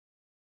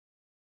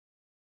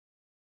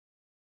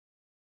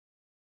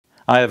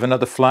I have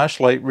another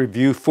flashlight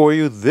review for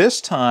you.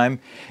 This time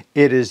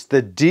it is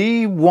the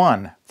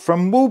D1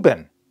 from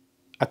Wuben,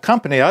 a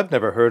company I've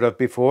never heard of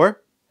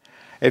before.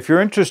 If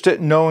you're interested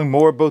in knowing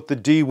more about the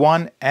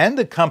D1 and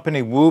the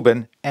company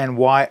Wuben and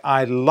why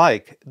I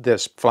like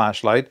this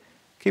flashlight,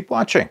 keep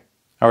watching.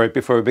 All right,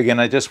 before we begin,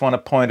 I just want to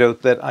point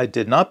out that I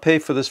did not pay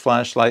for this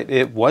flashlight.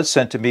 It was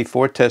sent to me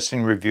for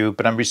testing review,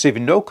 but I'm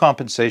receiving no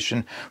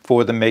compensation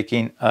for the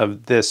making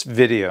of this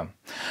video.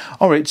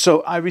 All right,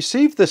 so I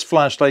received this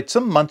flashlight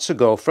some months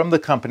ago from the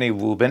company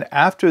Wuben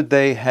after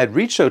they had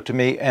reached out to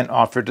me and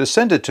offered to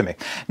send it to me.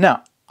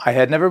 Now, I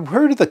had never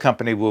heard of the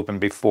company Wuben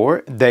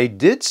before. They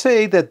did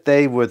say that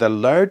they were the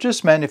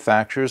largest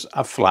manufacturers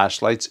of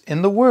flashlights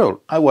in the world.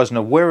 I wasn't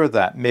aware of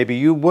that. Maybe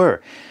you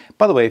were.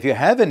 By the way, if you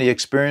have any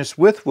experience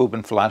with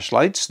Wuben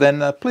flashlights,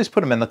 then please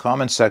put them in the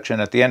comments section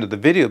at the end of the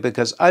video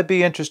because I'd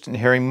be interested in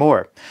hearing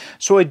more.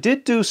 So I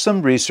did do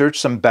some research,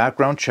 some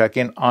background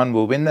checking on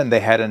Wuben, and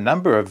they had a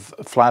number of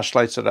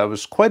flashlights that I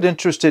was quite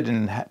interested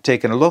in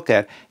taking a look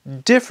at,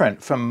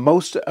 different from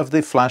most of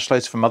the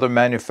flashlights from other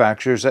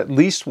manufacturers, at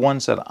least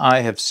ones that I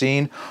have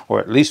seen, or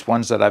at least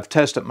ones that I've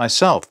tested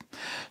myself.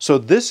 So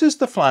this is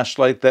the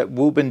flashlight that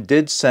Wuben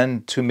did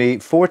send to me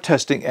for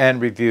testing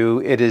and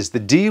review. It is the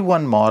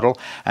D1 model,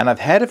 and I've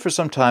had it for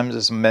some time,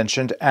 as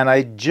mentioned, and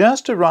I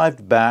just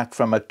arrived back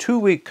from a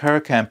 2-week car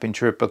camping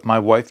trip with my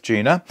wife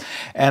Gina,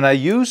 and I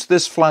used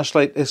this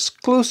flashlight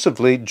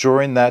exclusively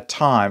during that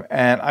time,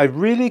 and I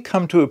really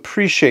come to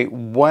appreciate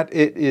what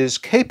it is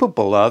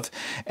capable of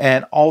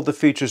and all the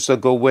features that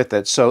go with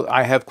it. So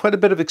I have quite a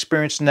bit of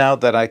experience now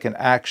that I can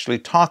actually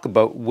talk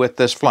about with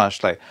this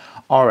flashlight.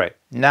 All right,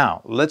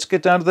 now let's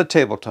get down to the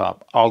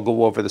tabletop. I'll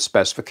go over the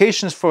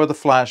specifications for the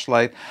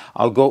flashlight.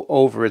 I'll go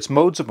over its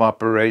modes of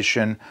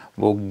operation.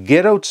 We'll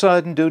get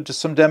outside and do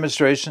some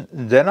demonstration.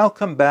 Then I'll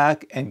come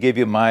back and give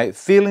you my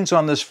feelings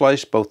on this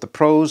flash, both the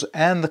pros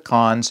and the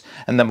cons,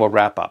 and then we'll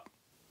wrap up.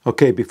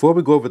 Okay, before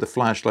we go over the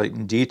flashlight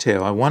in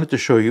detail, I wanted to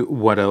show you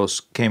what else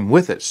came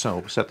with it.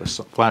 So set the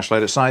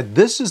flashlight aside.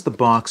 This is the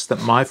box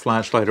that my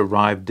flashlight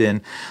arrived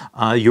in.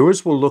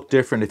 Yours will look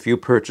different if you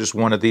purchase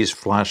one of these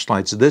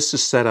flashlights. This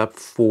is set up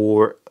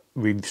for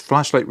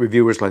flashlight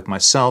reviewers like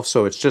myself,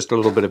 so it's just a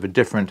little bit of a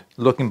different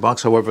looking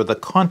box. However, the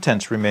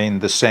contents remain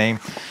the same.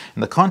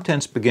 And the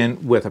contents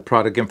begin with a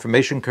product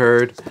information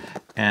card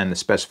and the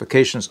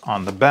specifications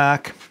on the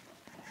back.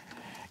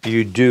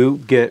 You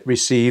do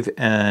receive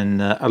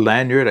a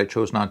lanyard. I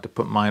chose not to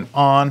put mine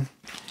on.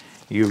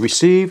 You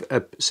receive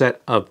a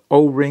set of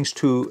O-rings,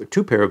 two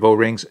pair of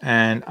O-rings,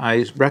 and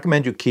I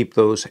recommend you keep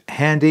those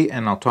handy,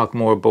 and I'll talk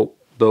more about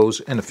those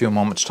in a few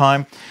moments'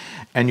 time.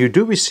 And you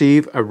do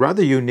receive a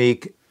rather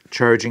unique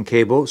charging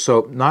cable.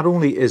 So not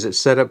only is it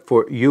set up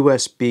for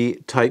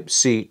USB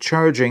Type-C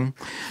charging,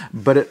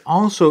 but it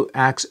also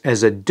acts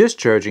as a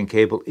discharging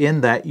cable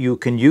in that you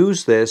can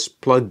use this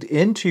plugged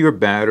into your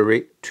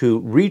battery to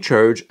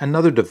recharge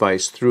another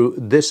device through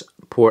this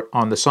port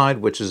on the side,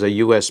 which is a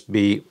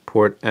USB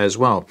port as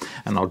well.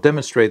 And I'll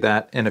demonstrate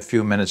that in a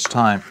few minutes'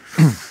 time.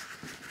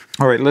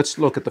 All right, let's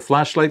look at the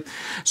flashlight.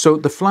 So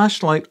the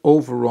flashlight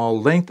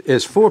overall length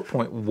is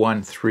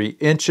 4.13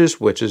 inches,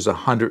 which is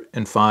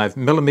 105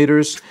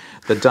 millimeters.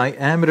 The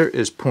diameter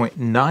is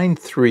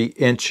 0.93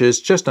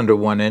 inches, just under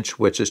 1 inch,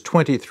 which is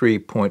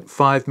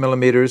 23.5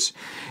 millimeters.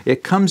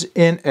 It comes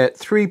in at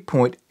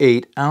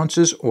 3.8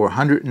 ounces or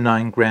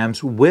 109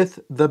 grams with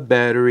the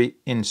battery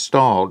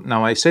installed.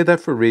 Now, I say that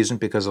for a reason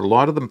because a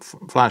lot of the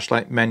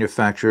flashlight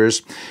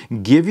manufacturers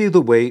give you the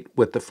weight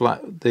with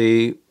without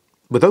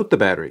the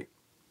battery,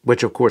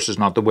 which of course is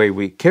not the way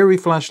we carry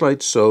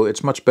flashlights, so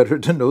it's much better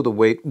to know the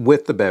weight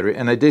with the battery,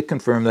 and I did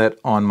confirm that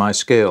on my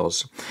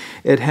scales.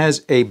 It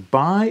has a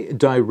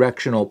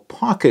bi-directional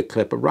pocket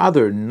clip, a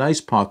rather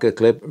nice pocket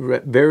clip,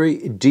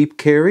 very deep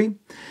carry,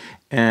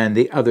 and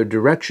the other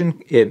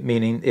direction,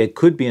 meaning it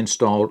could be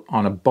installed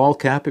on a ball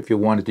cap if you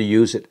wanted to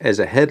use it as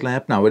a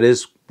headlamp. Now it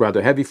is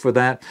rather heavy for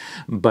that,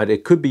 but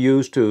it could be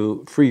used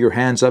to free your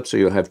hands up so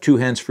you'll have 2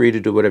 hands free to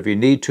do whatever you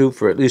need to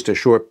for at least a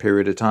short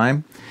period of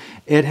time.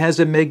 It has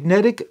a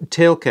magnetic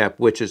tail cap,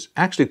 which is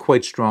actually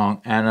quite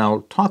strong, and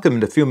I'll talk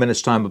in a few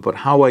minutes' time about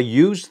how I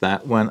used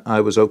that when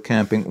I was out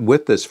camping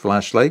with this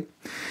flashlight.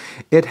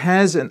 It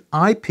has an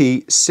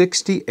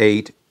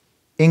IP68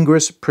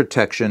 Ingress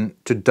Protection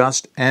to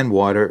dust and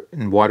water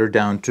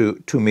down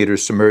to 2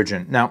 meters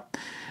submersion. Now,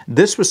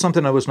 this was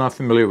something I was not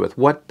familiar with.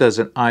 What does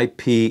an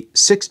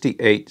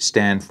IP68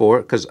 stand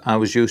for? Because I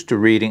was used to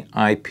reading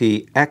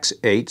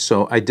IP68,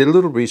 so I did a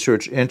little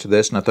research into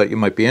this, and I thought you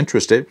might be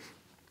interested.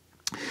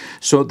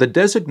 So the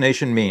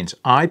designation means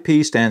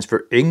IP stands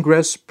for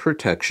Ingress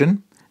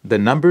Protection. The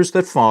numbers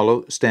that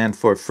follow stand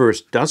for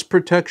first dust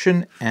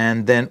protection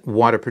and then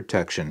water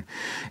protection.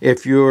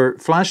 If your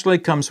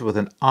flashlight comes with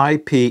an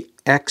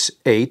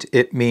IP68,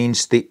 it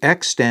means the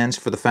X stands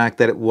for the fact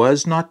that it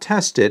was not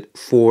tested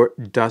for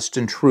dust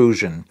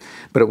intrusion,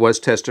 but it was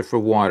tested for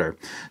water.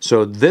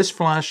 So this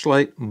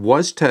flashlight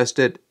was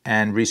tested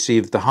and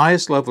received the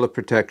highest level of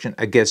protection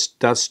against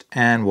dust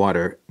and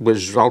water,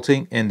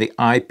 resulting in the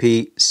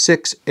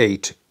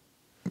IP68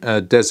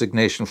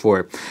 designation for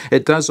it.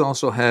 It does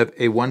also have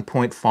a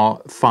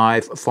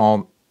 1.5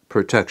 fall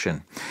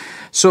protection.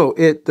 So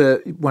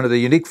one of the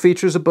unique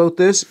features about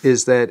this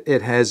is that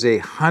it has a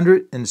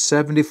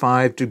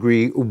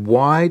 175-degree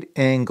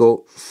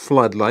wide-angle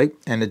floodlight,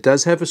 and it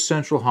does have a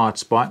central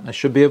hotspot. I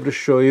should be able to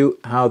show you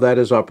how that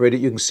is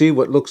operated. You can see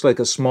what looks like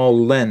a small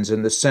lens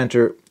in the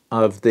center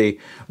of the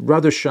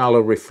rather shallow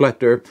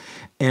reflector,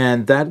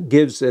 and that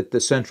gives it the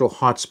central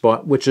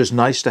hotspot, which is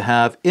nice to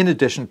have in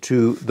addition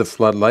to the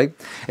floodlight.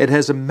 It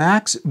has a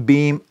max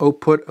beam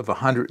output of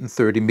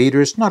 130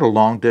 meters, not a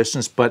long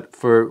distance, but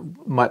for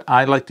what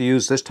I like to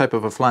use this type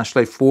of a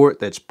flashlight for,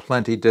 that's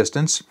plenty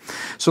distance.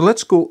 So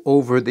let's go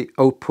over the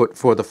output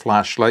for the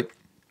flashlight.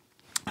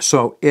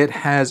 So it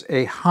has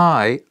a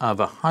high of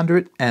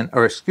 1100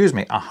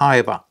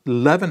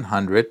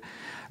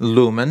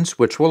 lumens,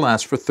 which will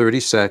last for 30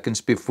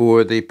 seconds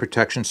before the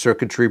protection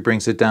circuitry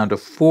brings it down to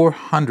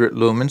 400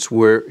 lumens,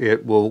 where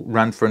it will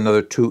run for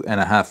another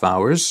 2.5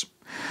 hours.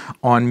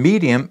 On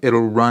medium,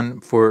 it'll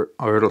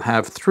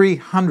have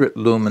 300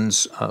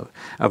 lumens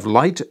of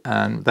light,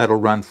 and that'll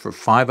run for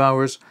 5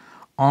 hours.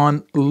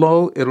 On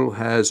low, it'll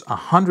has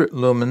 100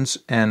 lumens,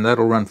 and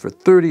that'll run for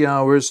 30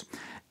 hours.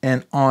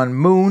 And on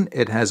moon,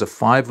 it has a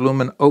 5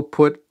 lumen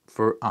output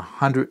for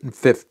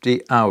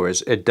 150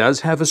 hours. It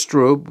does have a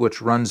strobe,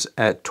 which runs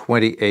at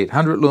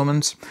 2800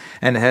 lumens,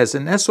 and it has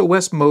an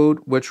SOS mode,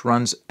 which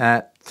runs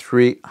at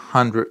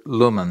 300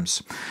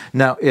 lumens.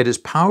 Now, it is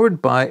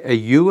powered by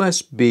a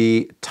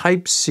USB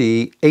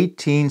Type-C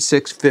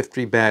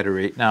 18650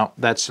 battery. Now,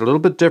 that's a little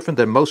bit different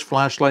than most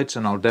flashlights,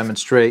 and I'll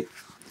demonstrate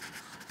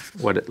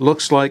what it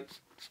looks like.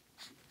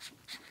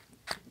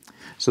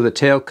 So the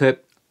tail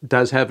clip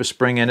does have a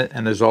spring in it,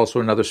 and there's also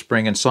another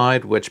spring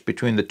inside, which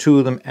between the two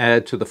of them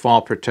add to the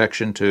fall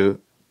protection to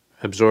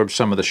absorb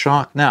some of the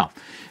shock. Now,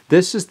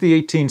 this is the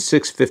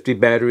 18650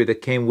 battery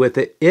that came with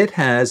it. It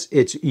has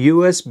its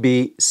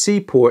USB-C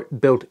port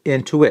built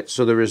into it,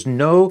 so there is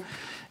no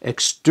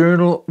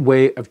external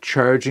way of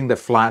charging the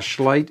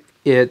flashlight.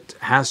 It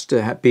has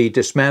to be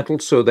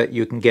dismantled so that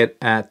you can get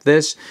at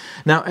this.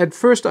 Now, at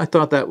first I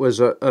thought that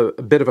was a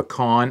bit of a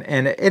con,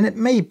 and it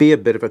may be a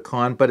bit of a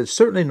con, but it's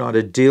certainly not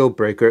a deal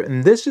breaker.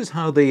 And this is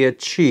how they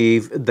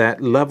achieve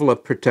that level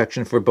of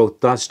protection for both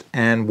dust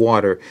and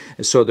water.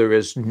 So there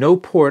is no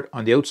port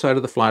on the outside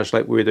of the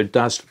flashlight where either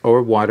dust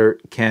or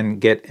water can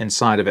get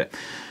inside of it.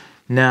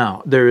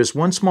 Now, there is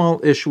one small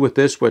issue with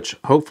this, which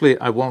hopefully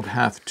I won't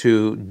have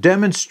to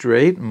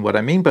demonstrate. And what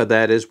I mean by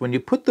that is when you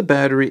put the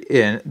battery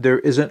in, there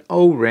is an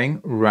O-ring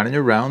running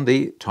around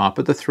the top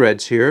of the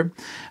threads here.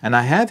 And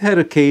I have had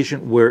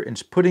occasion where in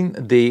putting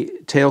the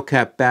tail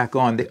cap back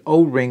on, the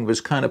O-ring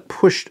was kind of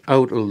pushed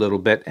out a little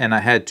bit, and I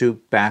had to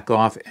back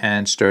off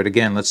and start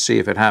again. Let's see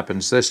if it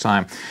happens this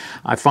time.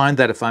 I find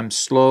that if I'm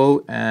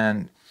slow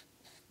and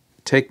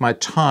take my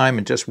time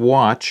and just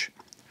watch,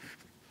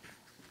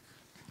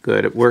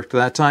 good, it worked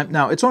that time.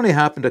 Now, it's only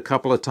happened a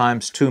couple of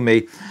times to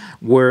me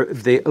where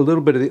a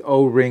little bit of the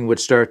O-ring would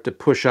start to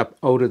push up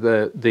out of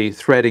the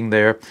threading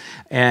there.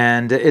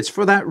 And it's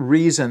for that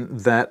reason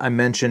that I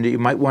mentioned you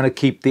might want to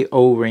keep the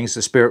O-rings,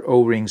 the spare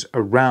O-rings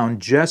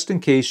around, just in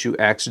case you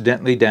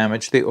accidentally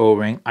damage the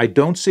O-ring. I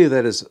don't see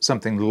that as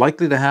something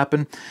likely to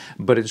happen,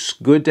 but it's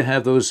good to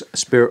have those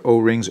spare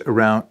O-rings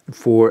around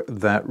for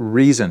that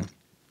reason.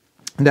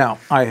 Now,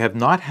 I have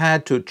not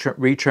had to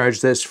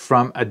recharge this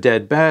from a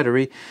dead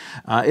battery.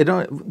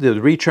 The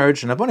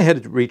recharge, and I've only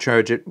had to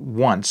recharge it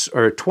once,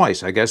 or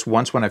twice, I guess.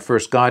 Once when I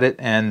first got it,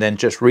 and then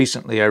just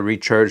recently I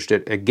recharged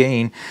it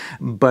again.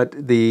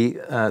 But the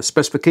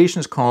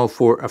specifications call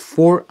for a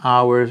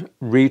 4-hour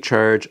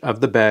recharge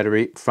of the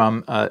battery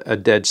from a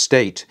dead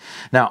state.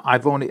 Now,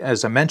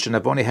 as I mentioned,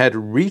 I've only had to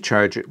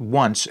recharge it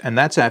once, and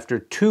that's after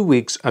 2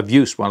 weeks of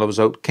use while I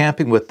was out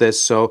camping with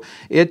this. So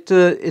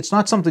it's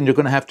not something you're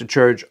going to have to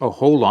charge a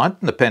whole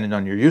lot, depending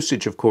on your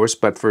usage, of course,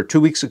 but for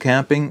 2 weeks of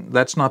camping,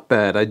 that's not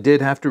bad. I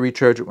did have to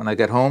recharge it when I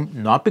got home,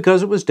 not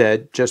because it was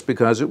dead, just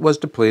because it was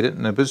depleted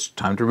and it was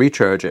time to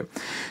recharge it.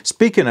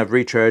 Speaking of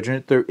recharging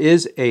it, there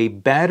is a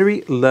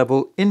battery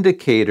level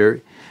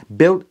indicator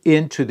built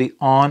into the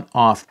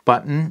on-off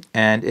button,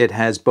 and it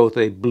has both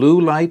a blue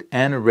light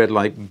and a red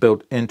light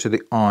built into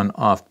the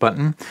on-off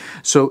button.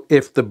 So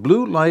if the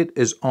blue light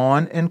is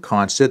on and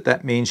constant,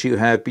 that means you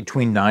have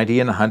between 90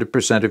 and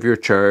 100% of your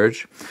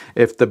charge.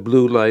 If the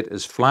blue light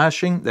is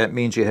flashing, that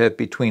means you have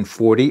between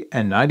 40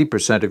 and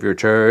 90% of your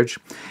charge.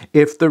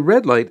 If the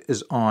red light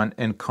is on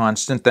and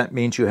constant, that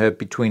means you have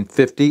between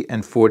 50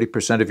 and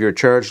 40% of your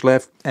charge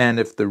left. And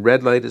if the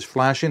red light is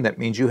flashing, that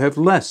means you have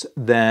less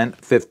than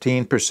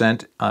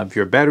 15% of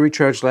your battery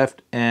charge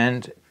left,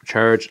 and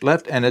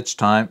it's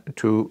time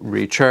to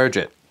recharge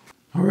it.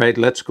 All right,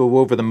 let's go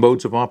over the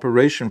modes of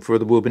operation for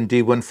the Wuben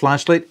D1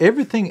 flashlight.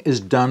 Everything is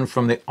done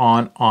from the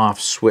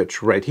on-off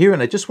switch right here,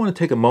 and I just want to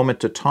take a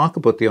moment to talk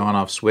about the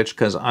on-off switch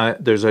because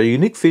there's a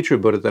unique feature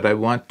about it that I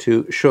want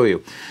to show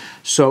you.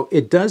 So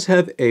it does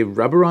have a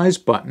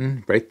rubberized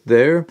button right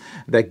there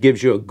that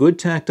gives you a good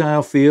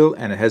tactile feel,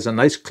 and it has a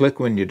nice click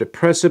when you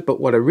depress it.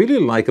 But what I really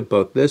like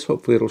about this,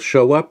 hopefully it'll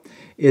show up,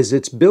 is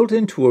it's built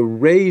into a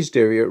raised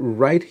area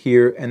right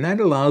here, and that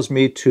allows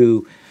me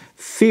to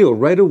feel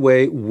right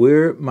away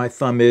where my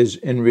thumb is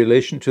in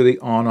relation to the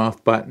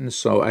on-off button,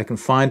 so I can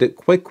find it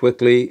quite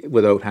quickly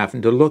without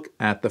having to look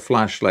at the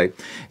flashlight.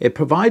 It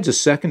provides a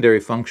secondary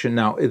function.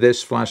 Now,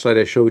 this flashlight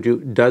I showed you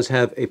does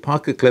have a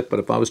pocket clip, but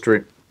if I was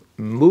to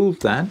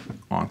remove that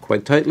on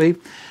quite tightly,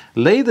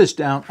 lay this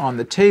down on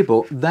the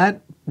table,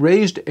 that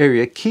raised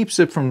area keeps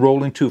it from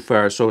rolling too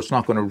far, so it's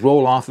not going to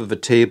roll off of the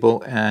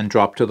table and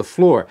drop to the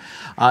floor.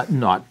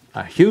 Not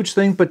a huge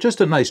thing, but just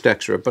a nice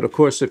extra. But of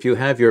course, if you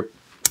have your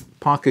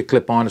pocket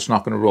clip on, it's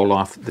not going to roll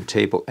off the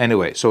table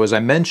anyway. So as I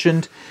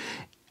mentioned,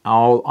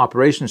 all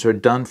operations are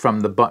done from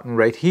the button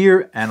right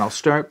here, and I'll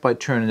start by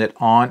turning it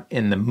on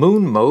in the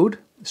moon mode.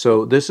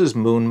 So this is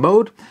moon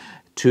mode.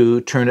 To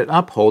turn it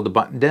up, hold the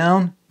button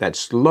down.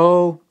 That's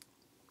low,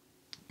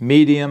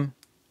 medium,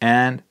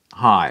 and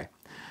high.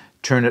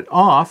 Turn it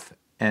off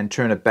and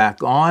turn it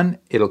back on.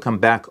 It'll come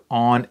back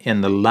on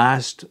in the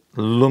last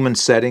lumen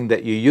setting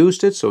that you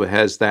used it, so it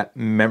has that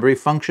memory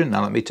function.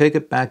 Now let me take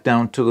it back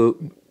down to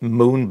the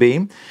moon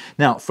beam.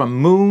 Now from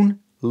moon,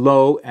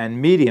 low,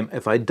 and medium,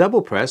 if I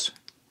double press,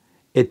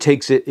 it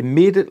takes it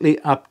immediately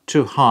up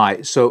to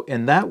high. So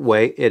in that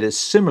way, it is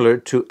similar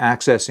to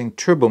accessing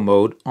turbo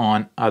mode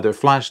on other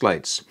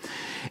flashlights.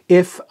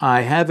 If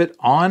I have it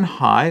on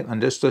high,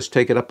 and let's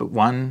take it up at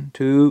 1,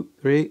 2,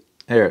 3,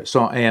 there.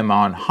 So I am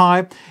on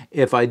high.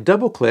 If I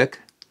double click,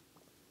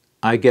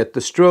 I get the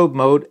strobe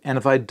mode, and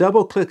if I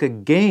double click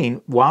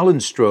again while in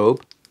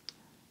strobe,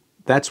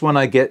 that's when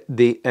I get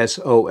the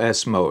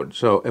SOS mode.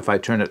 So if I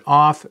turn it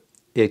off,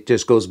 it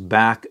just goes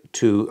back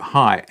to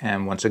high,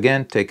 and once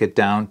again take it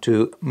down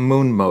to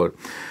moon mode.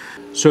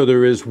 So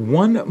there is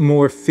one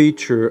more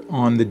feature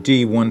on the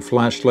D1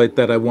 flashlight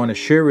that I want to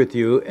share with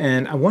you,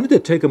 and I wanted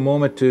to take a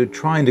moment to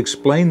try and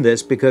explain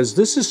this because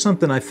this is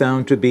something I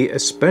found to be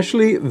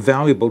especially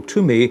valuable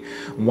to me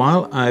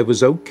while I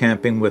was out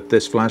camping with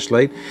this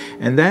flashlight,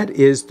 and that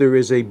is there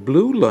is a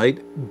blue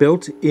light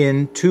built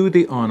into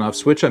the on-off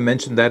switch. I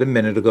mentioned that a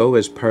minute ago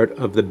as part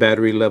of the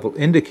battery level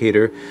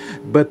indicator,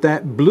 but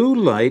that blue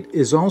light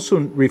is also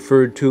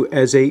referred to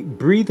as a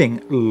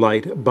breathing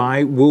light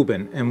by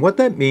Wuben, and what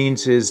that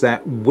means is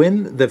that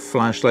when the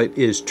flashlight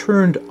is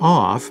turned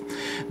off,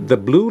 the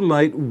blue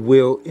light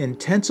will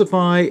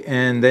intensify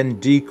and then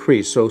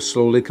decrease. So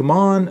slowly come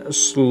on,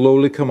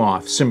 slowly come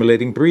off,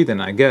 simulating breathing,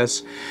 I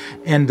guess.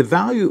 And the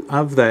value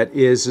of that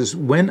is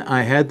when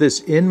I had this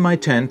in my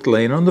tent,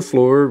 laying on the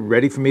floor,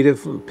 ready for me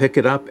to pick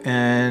it up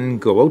and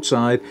go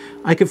outside,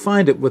 I could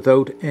find it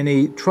without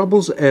any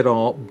troubles at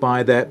all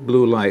by that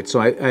blue light.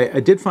 So I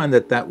did find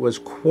that that was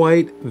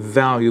quite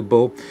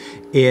valuable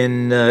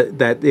in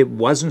that it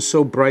wasn't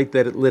so bright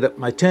that it lit up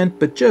my tent,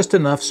 but just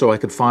enough so I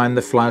could find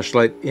the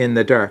flashlight in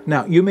the dark.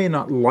 Now, you may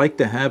not like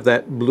to have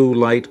that blue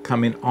light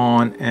coming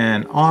on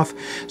and off,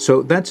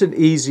 so that's an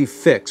easy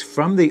fix.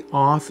 From the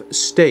off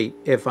state,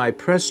 if I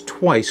press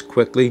twice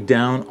quickly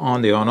down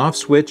on the on-off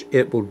switch,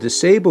 it will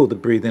disable the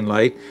breathing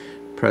light.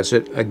 Press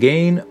it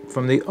again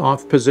from the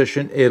off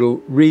position, it'll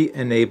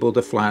re-enable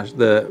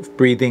the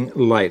breathing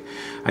light.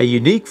 A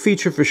unique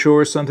feature for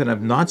sure, something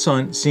I've not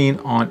seen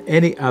on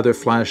any other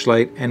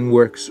flashlight and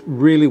works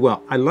really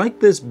well. I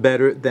like this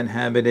better than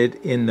having it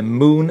in the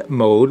moon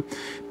mode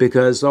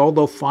because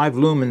although 5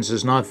 lumens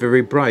is not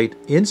very bright,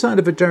 inside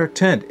of a dark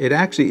tent it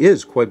actually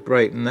is quite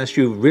bright. Unless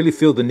you really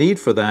feel the need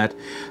for that,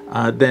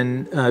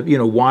 then you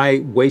know, why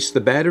waste the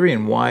battery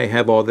and why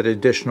have all that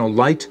additional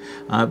light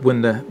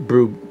when the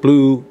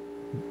blue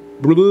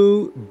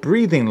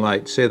breathing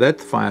light, say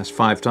that fast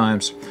 5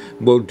 times,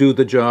 will do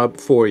the job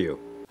for you.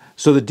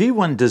 So the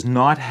D1 does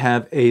not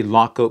have a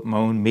lockout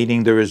mode,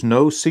 meaning there is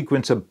no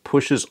sequence of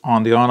pushes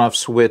on the on-off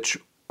switch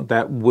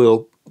that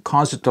will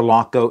cause it to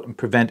lock out and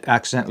prevent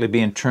accidentally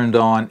being turned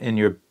on in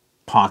your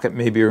pocket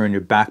maybe or in your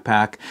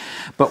backpack.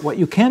 But what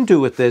you can do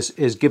with this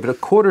is give it a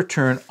quarter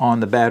turn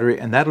on the battery,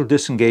 and that'll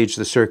disengage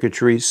the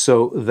circuitry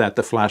so that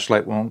the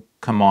flashlight won't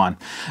come on.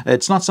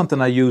 It's not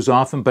something I use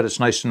often, but it's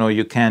nice to know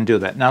you can do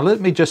that. Now let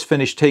me just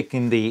finish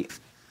taking the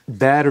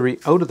battery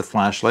out of the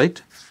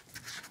flashlight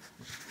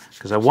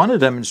because I want to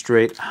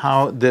demonstrate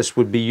how this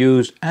would be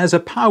used as a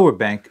power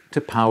bank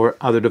to power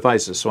other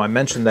devices. So I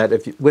mentioned that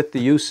with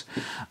the use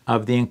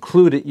of the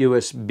included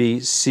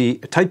USB-C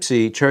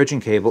Type-C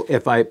charging cable,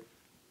 if I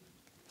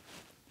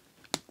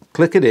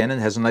click it in, and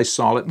it has a nice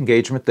solid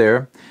engagement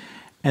there,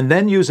 and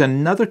then use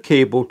another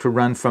cable to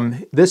run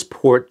from this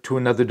port to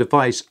another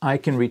device, I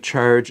can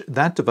recharge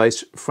that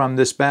device from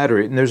this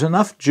battery. And there's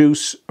enough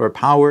juice or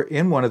power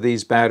in one of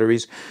these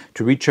batteries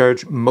to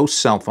recharge most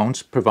cell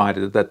phones,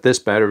 provided that this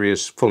battery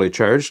is fully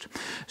charged.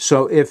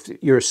 So if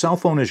your cell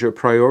phone is your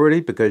priority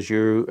because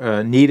you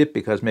need it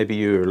because maybe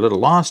you're a little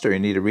lost or you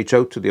need to reach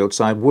out to the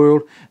outside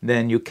world,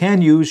 then you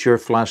can use your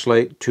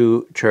flashlight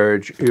to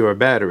charge your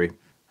battery.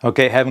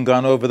 Okay, having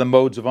gone over the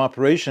modes of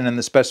operation and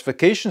the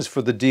specifications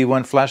for the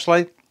D1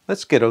 flashlight,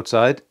 let's get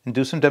outside and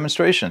do some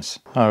demonstrations.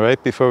 All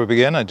right, before we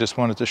begin, I just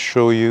wanted to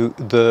show you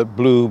the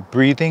blue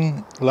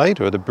breathing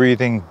light or the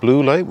breathing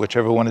blue light,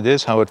 whichever one it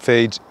is, how it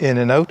fades in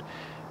and out,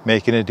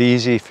 making it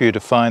easy for you to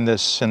find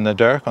this in the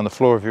dark on the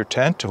floor of your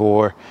tent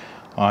or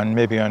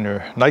maybe on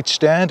your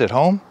nightstand at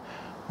home.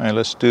 All right,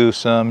 let's do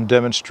some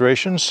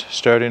demonstrations,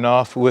 starting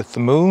off with the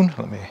moon.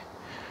 Let me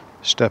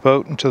step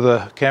out into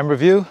the camera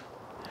view.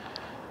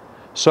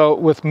 So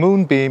with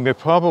moonbeam, you're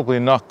probably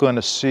not going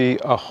to see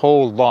a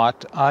whole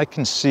lot. I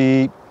can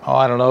see,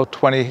 I don't know,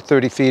 20,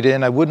 30 feet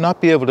in. I would not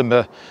be able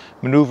to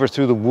maneuver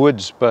through the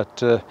woods,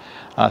 but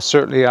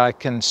certainly I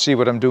can see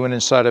what I'm doing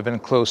inside of an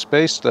enclosed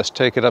space. Let's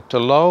take it up to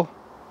low.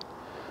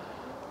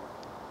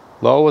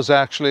 Low is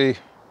actually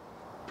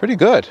pretty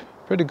good,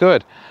 pretty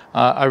good.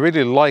 I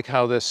really like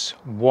how this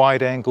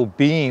wide angle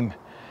beam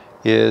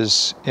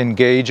is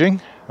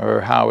engaging,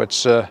 or how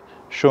it's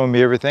showing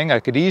me everything. I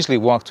could easily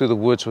walk through the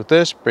woods with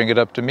this, bring it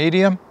up to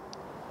medium.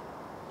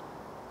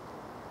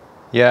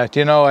 Yeah,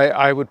 you know,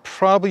 I would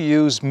probably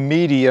use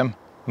medium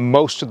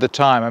most of the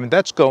time. I mean,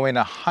 that's going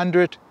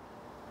 100,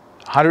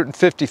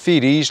 150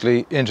 feet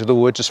easily into the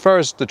woods. As far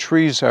as the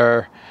trees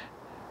are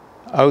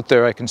out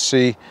there, I can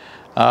see.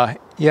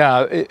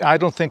 Yeah, I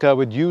don't think I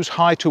would use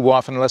high too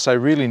often unless I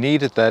really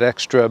needed that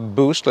extra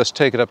boost. Let's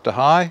take it up to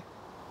high.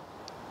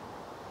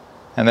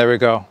 And there we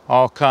go,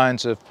 all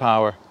kinds of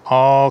power,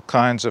 all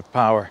kinds of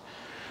power.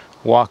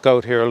 Walk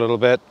out here a little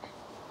bit.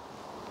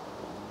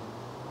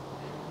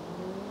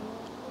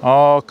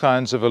 All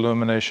kinds of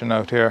illumination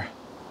out here.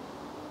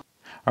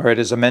 All right,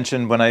 as I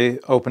mentioned when I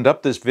opened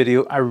up this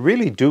video, I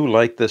really do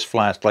like this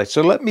flashlight.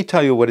 So let me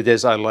tell you what it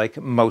is I like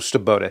most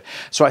about it.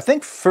 So I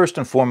think first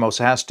and foremost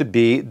has to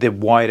be the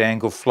wide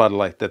angle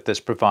floodlight that this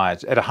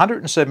provides. At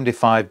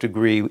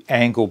 175-degree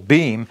angle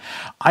beam,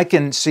 I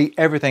can see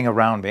everything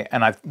around me.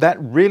 And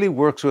that really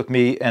works with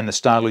me and the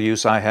style of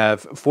use I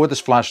have for this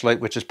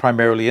flashlight, which is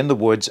primarily in the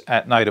woods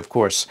at night, of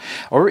course,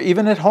 or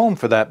even at home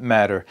for that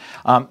matter.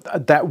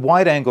 That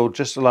wide angle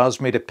just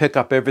allows me to pick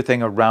up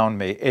everything around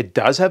me. It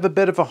does have a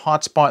bit of a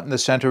hot spot in the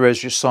center,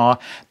 as you saw.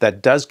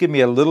 That does give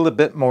me a little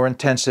bit more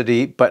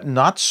intensity, but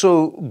not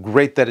so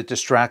great that it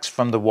distracts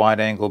from the wide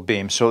angle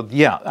beam. So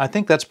yeah, I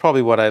think that's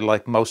probably what I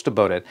like most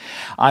about it.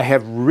 I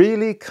have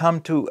really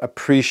come to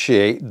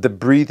appreciate the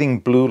breathing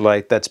blue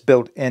light that's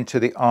built into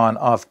the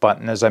on-off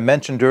button. As I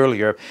mentioned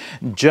earlier,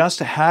 just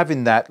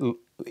having that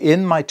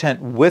in my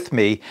tent with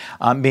me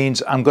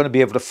means I'm going to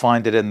be able to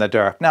find it in the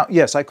dark. Now,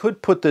 yes, I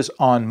could put this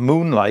on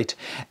moonlight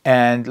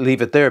and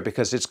leave it there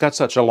because it's got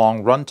such a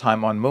long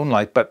runtime on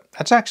moonlight, but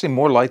that's actually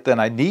more light than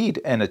I need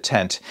in a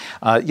tent.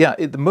 Yeah,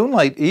 the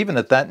moonlight, even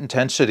at that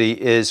intensity,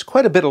 is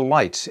quite a bit of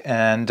light,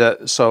 and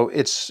so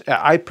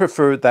I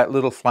prefer that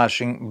little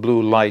flashing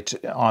blue light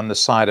on the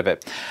side of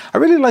it. I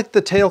really like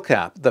the tail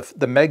cap,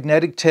 the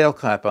magnetic tail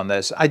cap on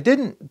this. I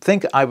didn't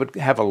think I would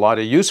have a lot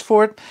of use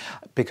for it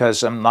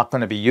because I'm not going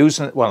to be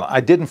using it. Well,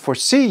 I didn't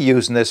foresee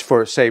using this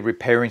for, say,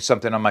 repairing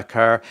something on my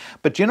car.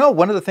 But you know,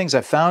 one of the things I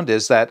found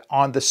is that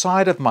on the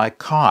side of my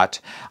cot,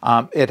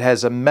 it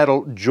has a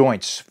metal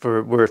joints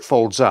for where it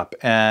folds up.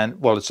 And,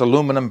 well, it's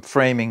aluminum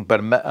framing,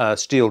 but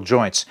steel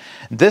joints.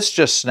 This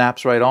just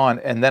snaps right on.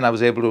 And then I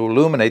was able to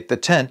illuminate the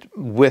tent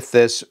with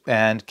this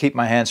and keep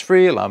my hands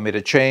free, allow me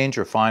to change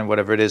or find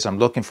whatever it is I'm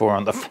looking for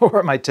on the floor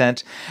of my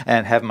tent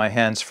and have my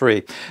hands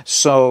free.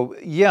 So,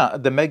 yeah,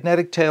 the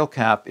magnetic tail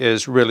cap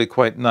is really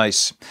quite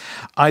nice.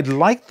 I'd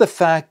like the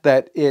fact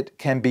that it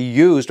can be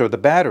used, or the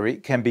battery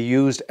can be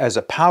used as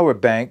a power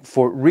bank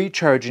for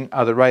recharging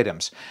other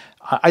items.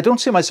 I don't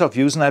see myself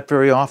using that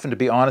very often, to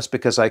be honest,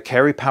 because I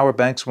carry power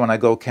banks when I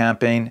go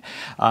camping,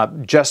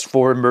 just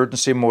for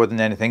emergency more than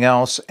anything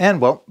else.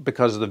 And, well,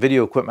 because of the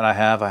video equipment I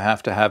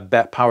have to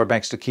have power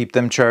banks to keep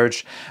them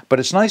charged. But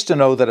it's nice to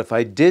know that if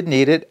I did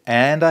need it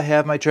and I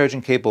have my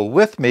charging cable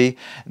with me,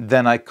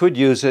 then I could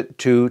use it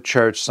to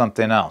charge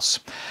something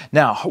else.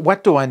 Now,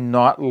 what do I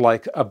not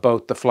like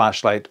about the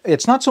flashlight?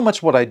 It's not so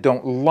much what I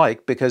don't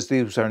like, because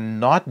these are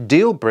not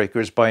deal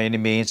breakers by any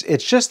means.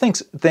 It's just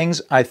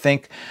things I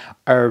think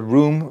are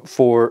room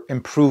for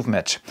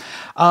improvement.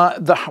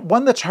 The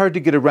one that's hard to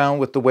get around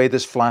with the way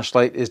this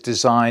flashlight is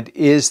designed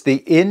is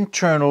the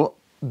internal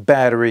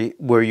battery,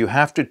 where you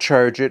have to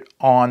charge it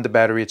on the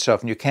battery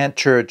itself, and you can't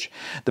charge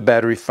the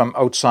battery from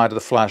outside of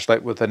the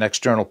flashlight with an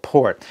external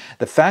port.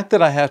 The fact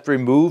that I have to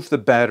remove the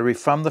battery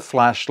from the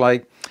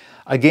flashlight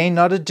Again,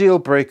 not a deal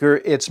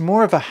breaker. It's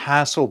more of a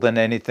hassle than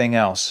anything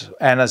else.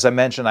 And as I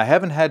mentioned, I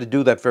haven't had to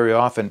do that very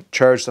often,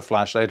 charge the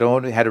flashlight. I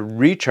only had to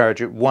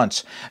recharge it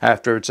once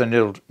after its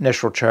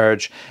initial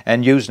charge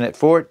and using it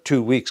for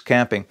 2 weeks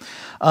camping.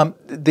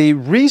 The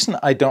reason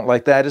I don't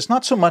like that is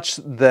not so much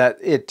that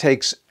it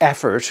takes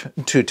effort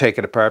to take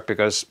it apart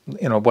because,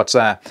 you know, what's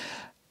that?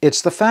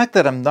 It's the fact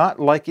that I'm not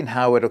liking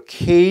how it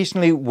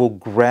occasionally will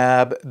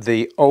grab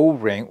the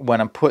O-ring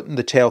when I'm putting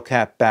the tail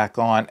cap back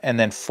on and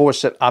then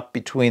force it up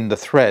between the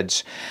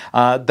threads.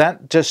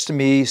 That just to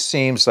me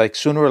seems like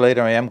sooner or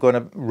later I am going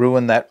to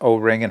ruin that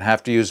O-ring and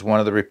have to use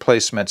one of the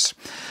replacements.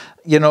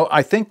 You know,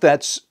 I think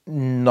that's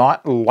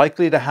not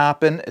likely to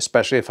happen,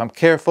 especially if I'm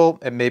careful.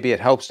 And maybe it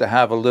helps to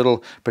have a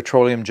little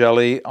petroleum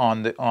jelly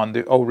on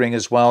the O-ring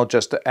as well,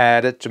 just to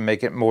add it to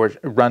make it more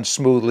run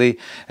smoothly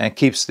and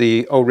keeps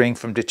the O-ring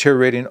from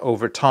deteriorating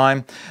over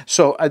time.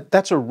 So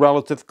that's a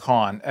relative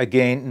con.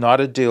 Again,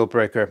 not a deal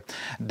breaker.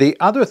 The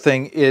other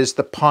thing is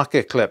the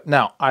pocket clip.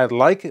 Now, I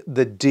like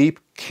the deep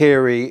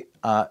carry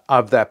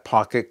of that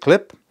pocket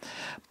clip,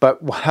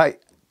 but what I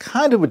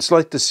kind of would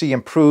like to see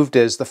improved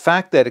is the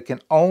fact that it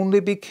can only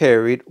be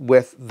carried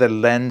with the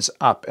lens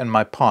up in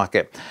my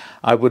pocket.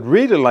 I would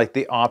really like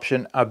the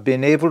option of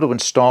being able to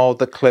install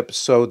the clip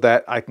so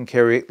that I can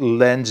carry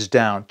lens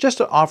down, just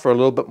to offer a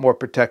little bit more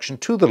protection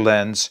to the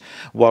lens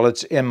while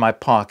it's in my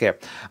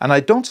pocket. And I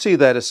don't see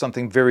that as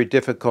something very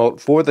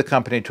difficult for the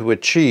company to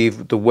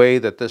achieve the way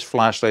that this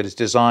flashlight is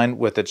designed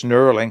with its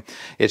knurling.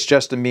 It's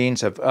just a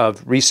means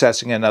of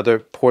recessing another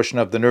portion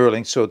of the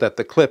knurling so that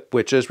the clip,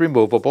 which is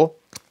removable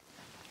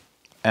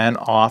and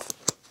off,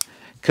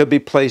 could be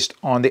placed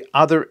on the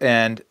other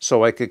end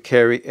so I could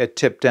carry it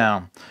tip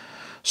down.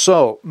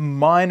 So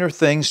minor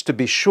things to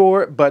be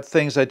sure, but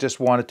things I just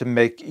wanted to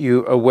make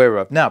you aware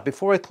of. Now,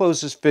 before I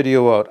close this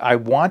video out, I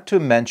want to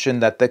mention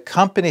that the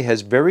company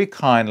has very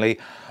kindly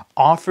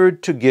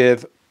offered to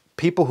give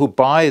people who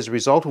buy as a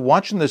result of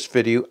watching this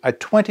video a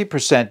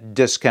 20%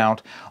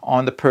 discount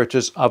on the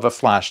purchase of a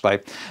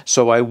flashlight.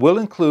 So I will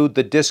include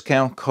the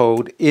discount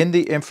code in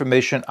the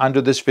information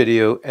under this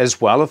video, as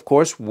well, of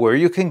course, where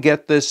you can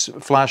get this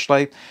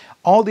flashlight,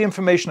 all the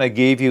information I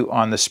gave you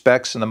on the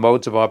specs and the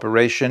modes of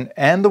operation,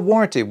 and the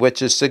warranty,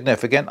 which is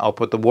significant. I'll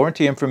put the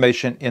warranty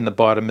information in the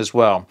bottom as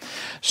well.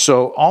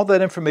 So all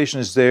that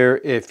information is there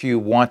if you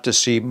want to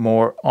see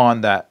more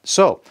on that.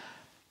 So,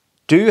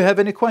 do you have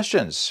any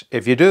questions?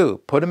 If you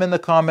do, put them in the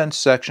comments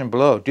section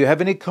below. Do you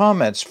have any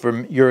comments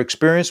from your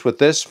experience with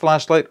this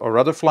flashlight or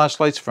other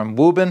flashlights from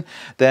Wuben?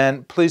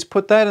 Then please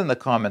put that in the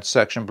comments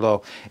section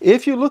below.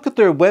 If you look at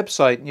their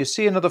website and you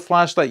see another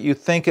flashlight you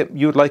think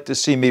you'd like to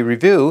see me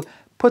review,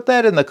 put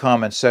that in the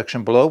comments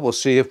section below. We'll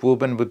see if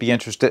Wuben would be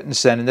interested in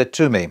sending it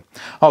to me.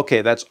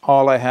 Okay, that's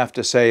all I have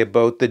to say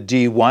about the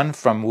D1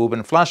 from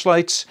Wuben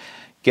Flashlights.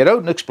 Get out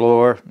and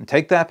explore and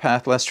take that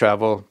path less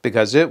traveled,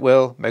 because it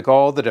will make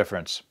all the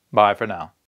difference. Bye for now.